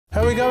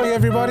we going,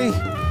 everybody?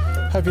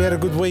 Hope you had a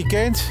good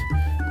weekend.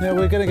 Now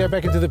we're going to go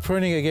back into the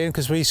pruning again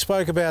because we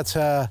spoke about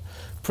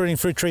pruning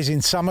fruit trees in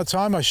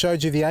summertime. I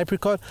showed you the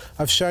apricot.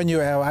 I've shown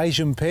you our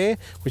Asian pear,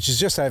 which is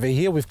just over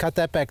here. We've cut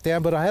that back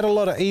down, but I had a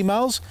lot of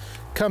emails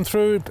come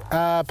through,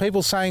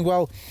 people saying,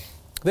 well,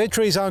 their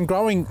trees aren't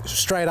growing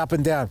straight up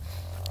and down.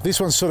 This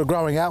one's sort of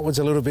growing outwards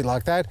a little bit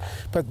like that,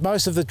 but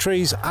most of the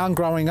trees aren't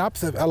growing up.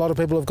 A lot of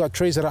people have got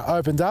trees that are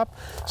opened up.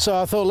 So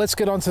I thought, let's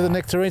get on to the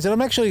nectarines. And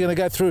I'm actually going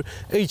to go through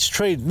each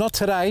tree, not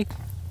today.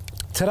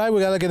 Today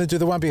we're only going to do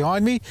the one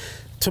behind me.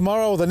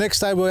 Tomorrow or the next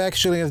day we're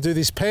actually going to do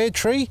this pear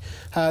tree.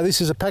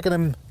 This is a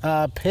Pakenham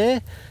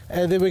pear,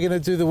 and then we're going to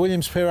do the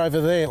Williams pear over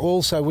there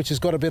also, which has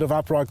got a bit of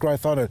upright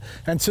growth on it.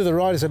 And to the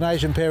right is an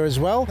Asian pear as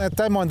well. Now,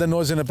 don't mind the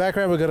noise in the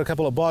background. We've got a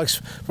couple of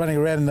bikes running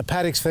around in the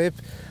paddocks there.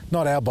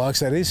 Not our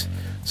bikes, that is.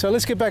 So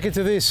let's get back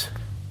into this.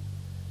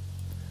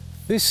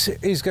 This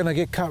is going to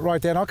get cut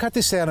right down. I cut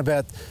this down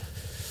about,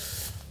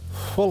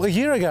 well, a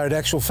year ago in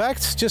actual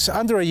fact, just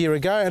under a year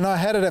ago, and I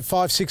had it at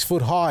 5-6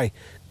 foot high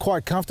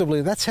quite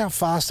comfortably. That's how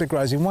fast it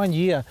grows. In 1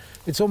 year,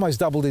 it's almost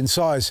doubled in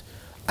size.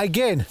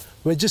 Again,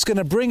 we're just going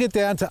to bring it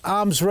down to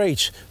arm's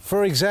reach.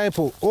 For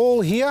example,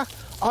 all here,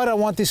 I don't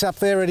want this up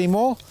there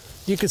anymore.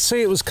 You could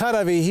see it was cut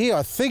over here.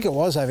 I think it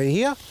was over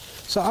here.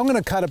 So I'm going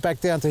to cut it back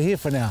down to here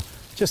for now.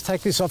 Just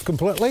take this off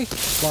completely,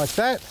 like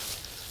that.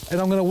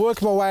 And I'm going to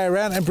work my way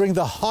around and bring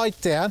the height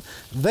down.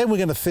 Then we're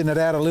going to thin it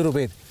out a little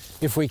bit,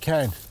 if we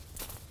can.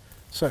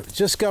 So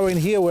just go in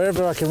here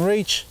wherever I can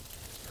reach.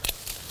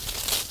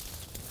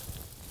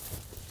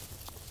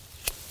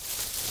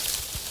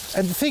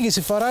 And the thing is,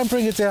 if I don't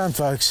bring it down,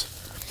 folks,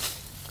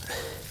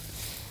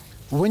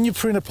 when you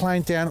prune a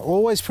plant down,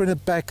 always prune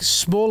it back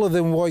smaller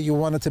than what you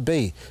want it to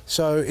be.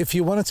 So if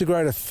you want it to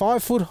grow to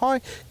 5 foot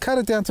high, cut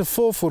it down to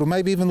 4 foot or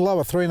maybe even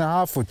lower,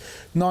 3.5 foot,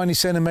 90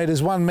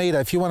 centimeters, 1 meter.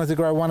 If you want it to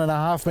grow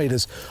 1.5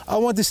 meters, I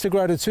want this to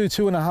grow to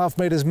 2.5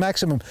 meters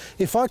maximum.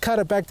 If I cut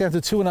it back down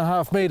to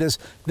 2.5 meters,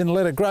 then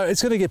let it grow,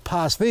 it's going to get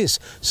past this.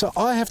 So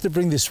I have to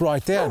bring this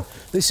right down.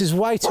 This is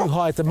way too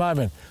high at the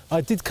moment. I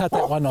did cut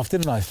that one off,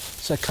 didn't I?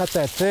 So cut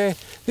that there.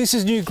 This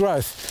is new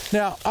growth.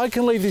 Now, I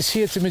can leave this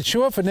here to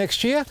mature for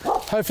next year.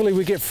 Hopefully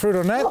we get fruit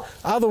on that.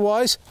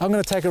 Otherwise, I'm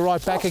going to take it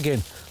right back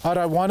again. I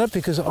don't want it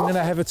because I'm going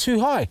to have it too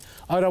high.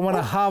 I don't want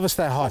to harvest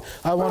that high.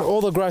 I want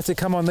all the growth to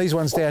come on these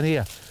ones down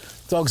here.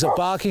 Dogs are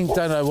barking,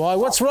 don't know why.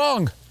 What's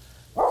wrong?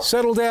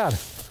 Settle down.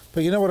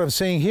 But you know what I'm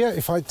seeing here?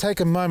 If I take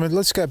a moment,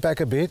 let's go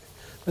back a bit.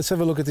 Let's have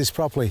a look at this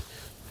properly.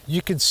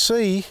 You can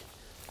see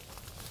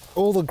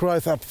all the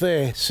growth up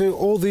there. See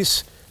all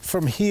this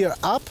from here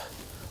up,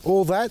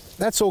 all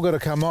that's all got to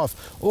come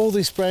off. All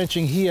this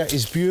branching here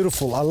is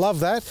beautiful. I love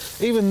that.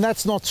 Even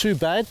that's not too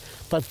bad,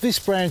 but this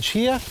branch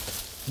here,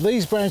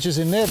 these branches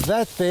in there,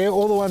 that there,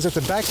 all the ones at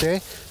the back there,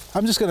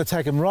 I'm just going to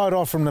take them right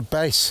off from the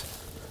base,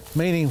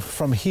 meaning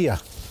from here.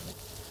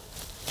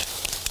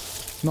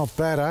 Not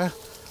bad, eh?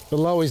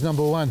 Below is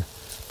number one.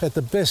 But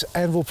the best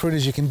anvil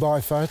pruners you can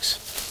buy,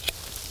 folks.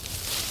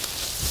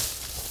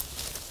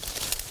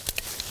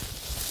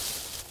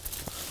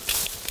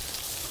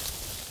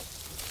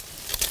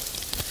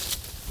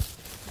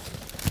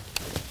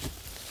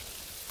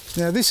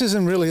 Now this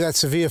isn't really that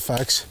severe,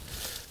 folks.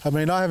 I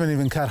mean, I haven't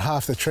even cut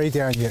half the tree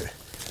down yet.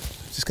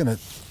 Just going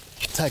to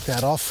take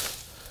that off.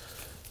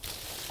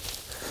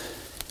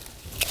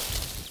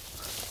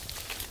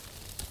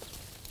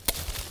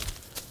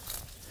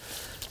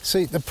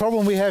 See, the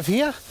problem we have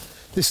here,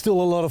 there's still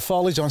a lot of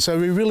foliage on, so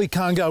we really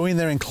can't go in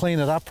there and clean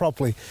it up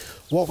properly.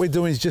 What we're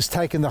doing is just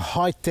taking the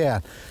height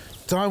down.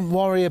 Don't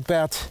worry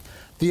about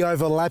the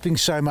overlapping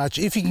so much.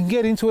 If you can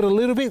get into it a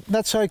little bit,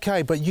 that's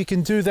okay, but you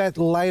can do that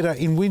later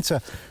in winter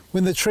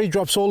when the tree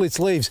drops all its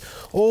leaves.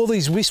 All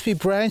these wispy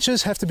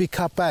branches have to be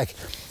cut back.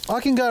 I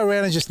can go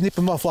around and just nip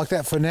them off like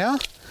that for now,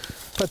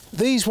 but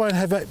these won't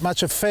have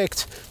much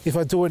effect if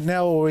I do it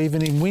now or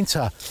even in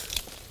winter.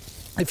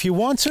 If you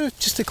want to,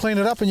 just to clean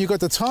it up and you've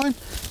got the time,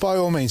 by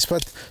all means,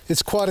 but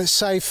it's quite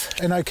safe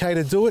and okay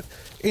to do it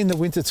in the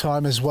winter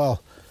time as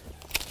well.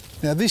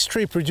 Now this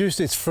tree produced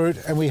its fruit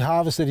and we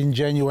harvested in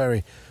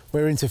January.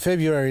 We're into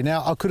February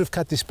now. I could have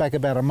cut this back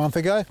about a month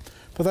ago,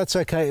 but that's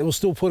okay. It was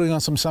still putting on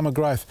some summer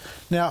growth.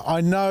 Now, I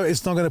know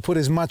it's not going to put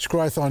as much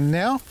growth on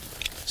now,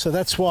 so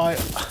that's why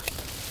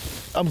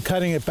I'm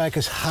cutting it back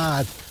as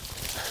hard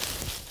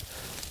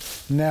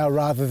now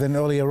rather than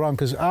earlier on,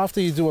 because after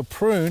you do a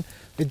prune,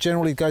 it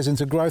generally goes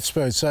into growth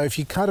spurts. So if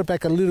you cut it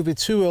back a little bit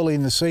too early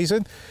in the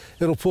season,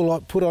 it'll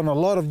put on a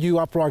lot of new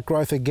upright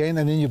growth again,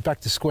 and then you're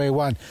back to square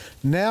one.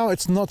 Now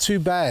it's not too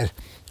bad.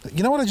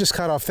 You know what I just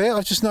cut off there?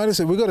 I've just noticed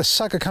that we've got a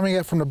sucker coming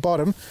out from the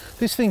bottom.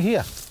 This thing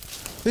here,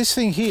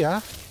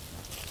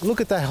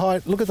 look at that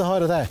height, look at the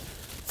height of that.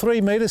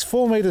 3 meters,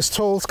 4 meters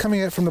tall, it's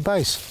coming out from the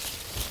base.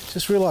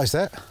 Just realized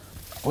that.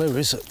 Where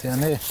is it? Down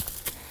there.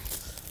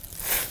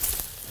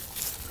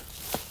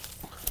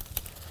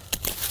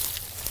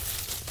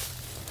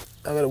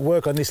 I've got to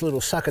work on this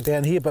little sucker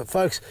down here, but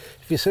folks,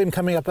 if you see them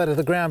coming up out of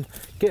the ground,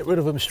 get rid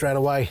of them straight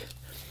away.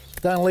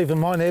 Don't leave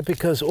them on there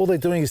because all they're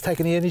doing is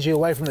taking the energy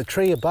away from the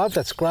tree above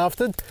that's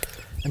grafted,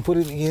 and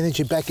putting the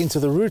energy back into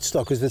the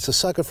rootstock, because it's a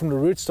sucker from the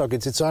rootstock.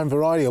 It's its own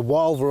variety, a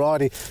wild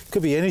variety.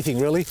 Could be anything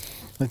really.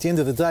 At the end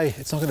of the day,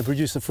 it's not going to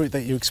produce the fruit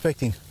that you're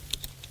expecting.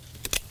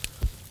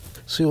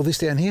 See all this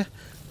down here?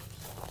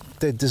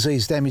 Dead,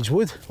 disease, damaged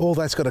wood, all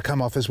that's got to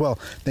come off as well.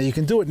 Now you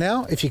can do it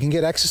now if you can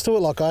get access to it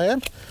like I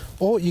am,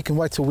 or you can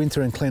wait till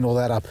winter and clean all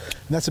that up.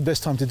 And that's the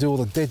best time to do all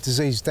the dead,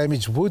 disease,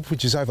 damaged wood,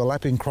 which is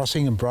overlapping,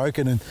 crossing and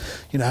broken, and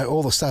you know,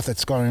 all the stuff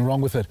that's going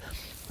wrong with it.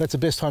 That's the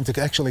best time to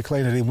actually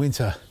clean it in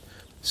winter.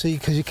 See,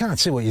 because you can't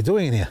see what you're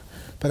doing in here.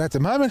 But at the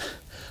moment,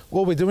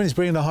 all we're doing is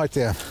bringing the height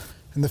down.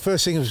 And the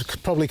first thing that's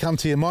probably come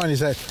to your mind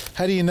is that,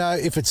 how do you know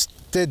if it's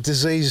dead,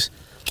 disease,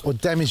 or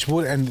damaged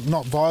wood and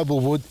not viable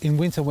wood in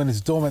winter when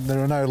it's dormant and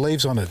there are no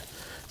leaves on it?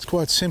 It's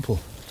quite simple.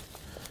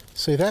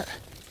 See that?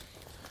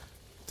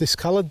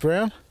 Discoloured,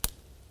 brown,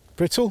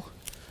 brittle,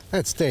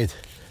 that's dead.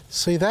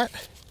 See that?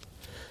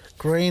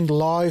 Green,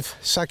 live,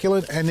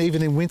 succulent, and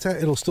even in winter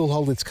it'll still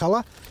hold its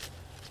colour.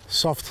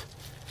 Soft,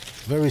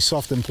 very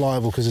soft and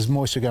pliable because there's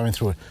moisture going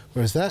through it.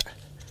 Whereas that,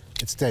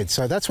 it's dead.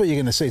 So that's what you're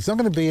going to see. It's not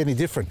going to be any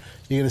different.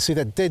 You're going to see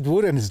that dead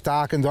wood and it's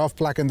darkened off,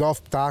 blackened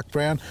off, dark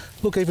brown.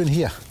 Look even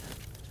here.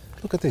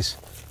 Look at this.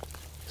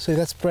 See,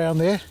 that's brown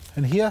there,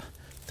 and here,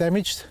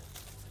 damaged.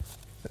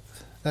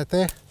 That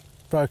there,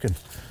 broken.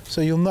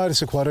 So you'll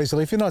notice it quite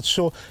easily. If you're not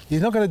sure, you're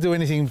not going to do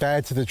anything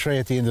bad to the tree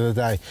at the end of the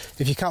day.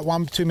 If you cut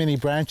one too many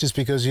branches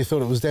because you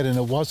thought it was dead and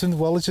it wasn't,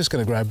 well, it's just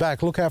going to grow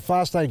back. Look how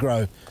fast they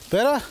grow.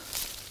 Better?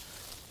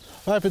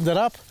 Opened it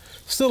up.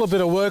 Still a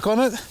bit of work on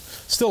it.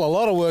 Still a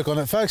lot of work on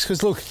it, folks,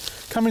 because look,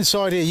 come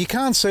inside here. You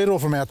can't see it all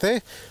from out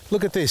there.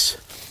 Look at this.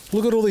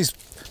 Look at all these,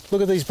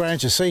 look at these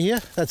branches. See here?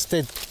 That's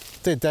dead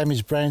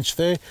damaged branch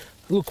there.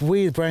 Look,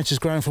 weird branches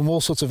growing from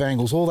all sorts of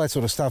angles, all that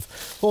sort of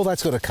stuff. All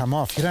that's got to come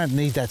off. You don't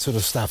need that sort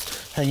of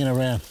stuff hanging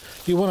around.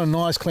 You want a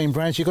nice clean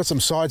branch. You've got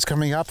some sides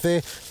coming up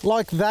there.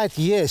 Like that,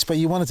 yes, but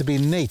you want it to be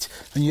neat.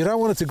 And you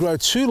don't want it to grow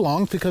too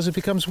long because it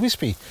becomes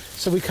wispy.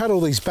 So we cut all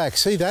these back.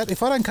 See that?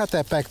 If I don't cut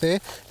that back there,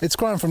 it's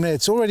grown from there.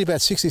 It's already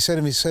about 70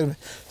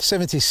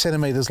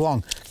 centimetres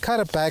long. Cut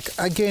it back,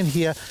 again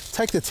here,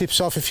 take the tips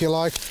off if you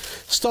like.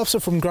 Stops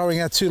it from growing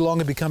out too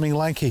long and becoming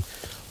lanky.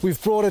 We've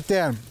brought it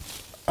down.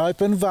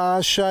 Open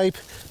vase shape,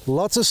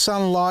 lots of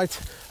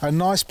sunlight, a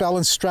nice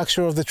balanced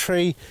structure of the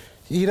tree.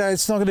 You know,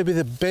 it's not going to be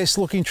the best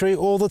looking tree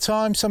all the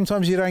time.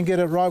 Sometimes you don't get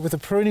it right with the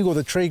pruning or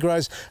the tree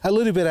grows a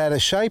little bit out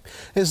of shape.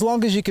 As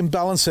long as you can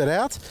balance it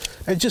out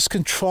and just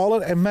control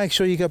it and make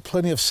sure you get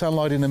plenty of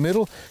sunlight in the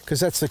middle, because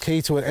that's the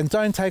key to it. And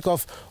don't take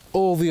off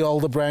all the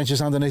older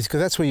branches underneath,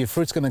 because that's where your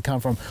fruit's going to come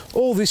from.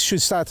 All this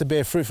should start to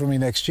bear fruit from you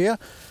next year.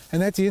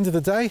 And at the end of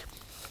the day,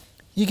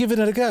 you're giving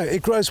it a go.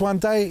 It grows one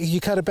day,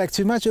 you cut it back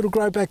too much, it'll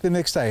grow back the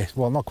next day.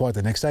 Well, not quite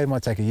the next day, it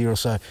might take a year or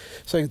so.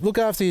 So look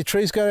after your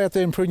trees, go out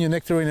there and prune your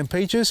nectarine and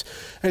peaches.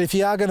 And if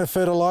you are going to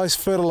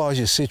fertilise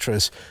your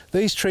citrus.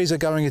 These trees are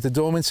going into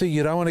dormancy.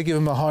 You don't want to give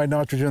them a high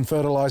nitrogen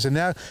fertiliser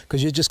now,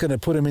 because you're just going to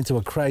put them into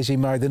a crazy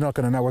mode. They're not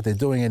going to know what they're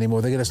doing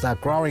anymore. They're going to start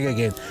growing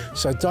again.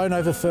 So don't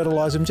over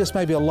fertilise them, just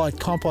maybe a light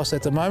compost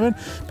at the moment.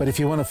 But if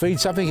you want to feed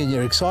something and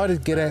you're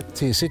excited, get out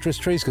to your citrus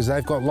trees, because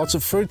they've got lots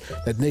of fruit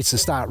that needs to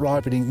start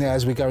ripening now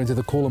as we go into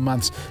the cooler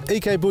months.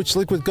 EK Butch,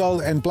 Liquid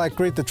Gold and Black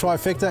Grit, the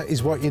trifecta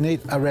is what you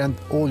need around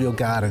all your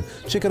garden.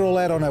 Check it all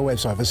out on our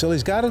website,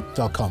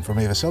 vasilisgarden.com. From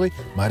me, Vasily,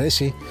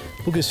 Maresi.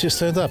 Look, it's just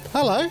turned up.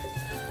 Hello,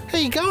 how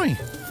you going?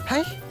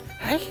 Hey,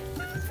 hey.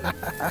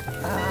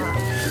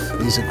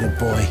 He's a good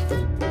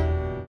boy.